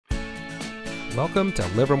Welcome to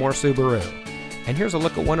Livermore Subaru, and here's a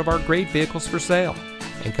look at one of our great vehicles for sale,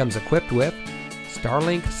 and comes equipped with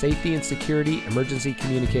Starlink Safety and Security Emergency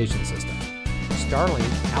Communication System, Starlink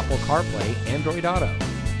Apple CarPlay Android Auto,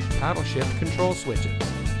 paddle shift control switches,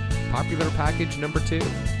 popular package number 2,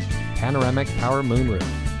 panoramic power moonroof,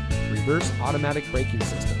 reverse automatic braking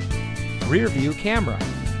system, rear view camera,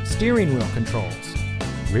 steering wheel controls,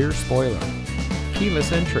 rear spoiler,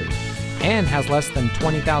 keyless entry, and has less than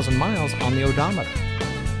 20,000 miles on the odometer.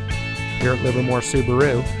 Here at Livermore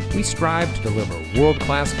Subaru, we strive to deliver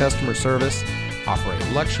world-class customer service, offer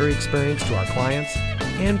a luxury experience to our clients,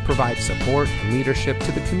 and provide support and leadership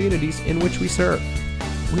to the communities in which we serve.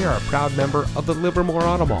 We are a proud member of the Livermore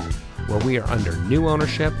Auto Mall, where we are under new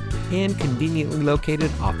ownership and conveniently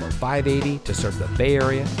located off of 580 to serve the Bay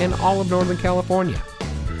Area and all of Northern California.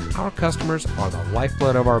 Our customers are the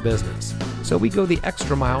lifeblood of our business, so we go the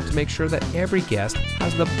extra mile to make sure that every guest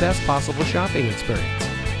has the best possible shopping experience.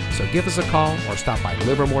 So give us a call or stop by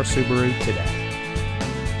Livermore Subaru today.